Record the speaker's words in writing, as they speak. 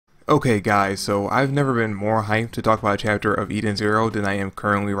Okay guys, so I've never been more hyped to talk about a chapter of Eden Zero than I am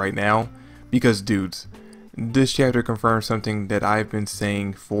currently right now, because dudes, this chapter confirms something that I've been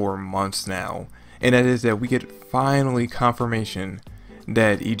saying for months now, and that is that we get finally confirmation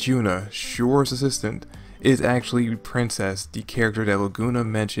that Ijuna, Shore's assistant, is actually Princess, the character that Laguna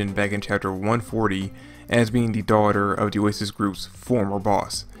mentioned back in chapter 140 as being the daughter of the Oasis group's former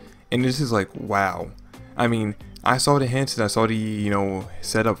boss. And this is like, wow. I mean, I saw the hints and I saw the,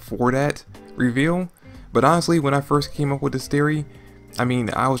 setup for that reveal, but honestly, when I first came up with this theory, I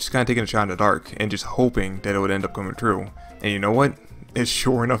mean, I was just kind of taking a shot in the dark and just hoping that it would end up coming true. And you know what? It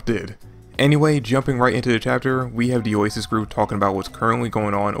sure enough did. Anyway, jumping right into the chapter, we have the Oasis group talking about what's currently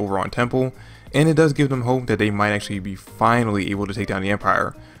going on over on Temple, and it does give them hope that they might actually be finally able to take down the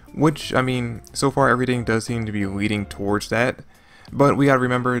Empire, which, I mean, so far everything does seem to be leading towards that. But we gotta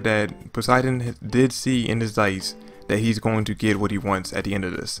remember that Poseidon did see in his dice that he's going to get what he wants at the end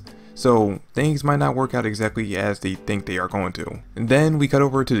of this. So things might not work out exactly as they think they are going to. And then we cut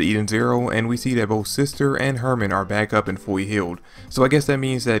over to the Eden Zero and we see that both Sister and Herman are back up and fully healed. So I guess that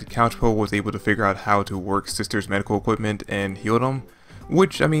means that Couchpo was able to figure out how to work Sister's medical equipment and heal them.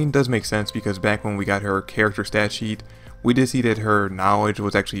 Which, I mean, does make sense because back when we got her character stat sheet, we did see that her knowledge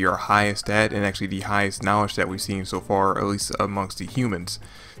was actually our highest stat and actually the highest knowledge that we've seen so far, at least amongst the humans.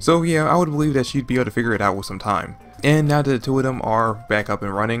 So yeah, I would believe that she'd be able to figure it out with some time. And now that the two of them are back up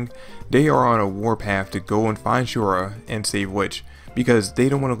and running, they are on a warpath to go and find Shura and save Witch, because they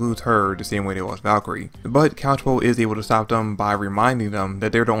don't want to lose her the same way they lost Valkyrie. But Couchpo is able to stop them by reminding them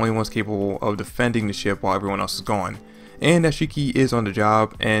that they're the only ones capable of defending the ship while everyone else is gone, and that Shiki is on the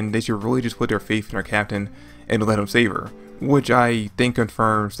job and they should really just put their faith in their captain and let him save her, which I think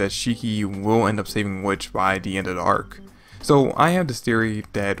confirms that Shiki will end up saving Witch by the end of the arc. So I have this theory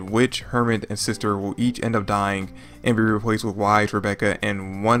that Witch, Hermit, and Sister will each end up dying and be replaced with Wise, Rebecca,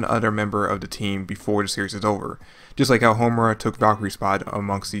 and one other member of the team before the series is over, just like how Homura took Valkyrie's spot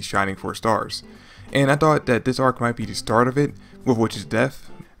amongst the Shining Four Stars. And I thought that this arc might be the start of it, with Witch's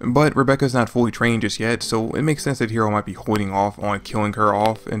death, but Rebecca's not fully trained just yet, so it makes sense that Hero might be holding off on killing her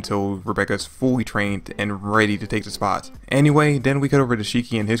off until Rebecca's fully trained and ready to take the spot. Anyway, then we cut over to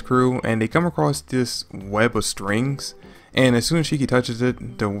Shiki and his crew, and they come across this web of strings, and as soon as Shiki touches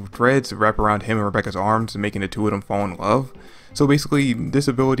it, the threads wrap around him and Rebecca's arms, making the two of them fall in love. So basically, this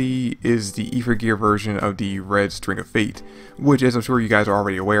ability is the Ether Gear version of the Red String of Fate, which, as I'm sure you guys are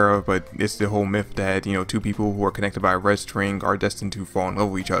already aware of, but it's the whole myth that, two people who are connected by a red string are destined to fall in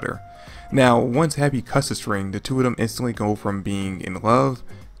love with each other. Now, once Happy cuts the string, the two of them instantly go from being in love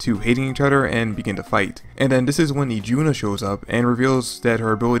to hating each other and begin to fight. And then this is when Ijuna shows up and reveals that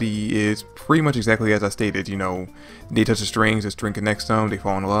her ability is pretty much exactly as I stated. They touch the strings, the string connects them, they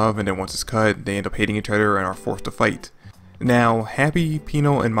fall in love, and then once it's cut, they end up hating each other and are forced to fight. Now, Happy,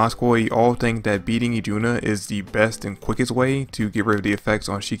 Pino, and Moskoi all think that beating Ijuna is the best and quickest way to get rid of the effects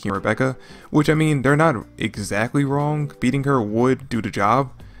on Shiki and Rebecca, which, I mean, they're not exactly wrong. Beating her would do the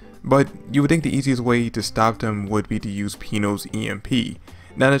job, but you would think the easiest way to stop them would be to use Pino's EMP.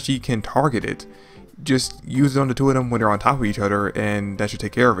 Now that she can target it, just use it on the two of them when they're on top of each other and that should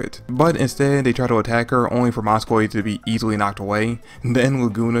take care of it. But instead they try to attack her only for Moskoi to be easily knocked away. Then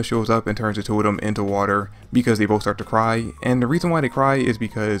Laguna shows up and turns the two of them into water because they both start to cry, and the reason why they cry is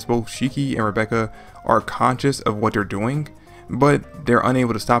because both Shiki and Rebecca are conscious of what they're doing, but they're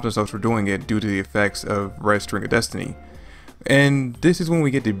unable to stop themselves from doing it due to the effects of Red String of Destiny. And this is when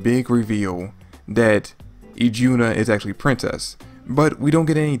we get the big reveal that Ijuna is actually Princess. But we don't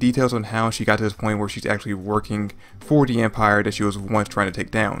get any details on how she got to this point where she's actually working for the Empire that she was once trying to take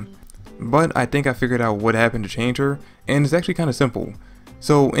down. But I think I figured out what happened to change her, and it's actually kind of simple.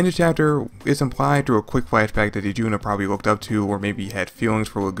 So in the chapter, it's implied through a quick flashback that Ijuna probably looked up to or maybe had feelings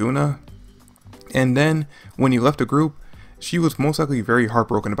for Laguna. And then, when he left the group, she was most likely very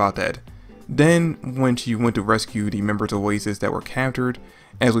heartbroken about that. Then, when she went to rescue the members of Oasis that were captured,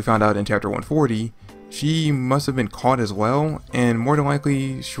 as we found out in chapter 140, she must have been caught as well, and more than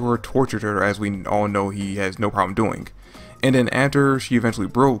likely Shura tortured her, as we all know he has no problem doing. And then after she eventually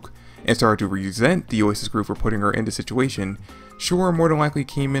broke and started to resent the Oasis group for putting her in this situation, Shura more than likely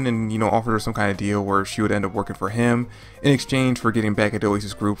came in and offered her some kind of deal where she would end up working for him in exchange for getting back at the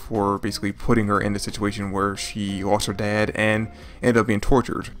Oasis group for basically putting her in the situation where she lost her dad and ended up being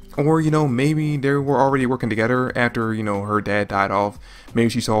tortured. Or maybe they were already working together after her dad died off. Maybe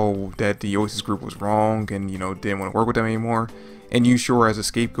she saw that the Oasis group was wrong and didn't want to work with them anymore and used Shura as a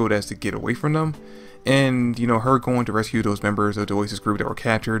scapegoat as to get away from them. And her going to rescue those members of the Oasis group that were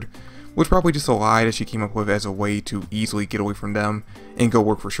captured was probably just a lie that she came up with as a way to easily get away from them and go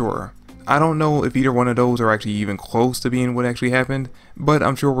work for Shura. I don't know if either one of those are actually even close to being what actually happened, but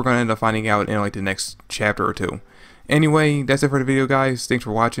I'm sure we're going to end up finding out in like the next chapter or two. Anyway, that's it for the video, guys. Thanks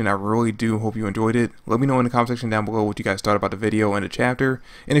for watching. I really do hope you enjoyed it. Let me know in the comment section down below what you guys thought about the video and the chapter.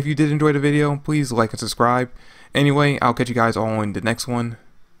 And if you did enjoy the video, please like and subscribe. Anyway, I'll catch you guys all in the next one.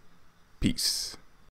 Peace.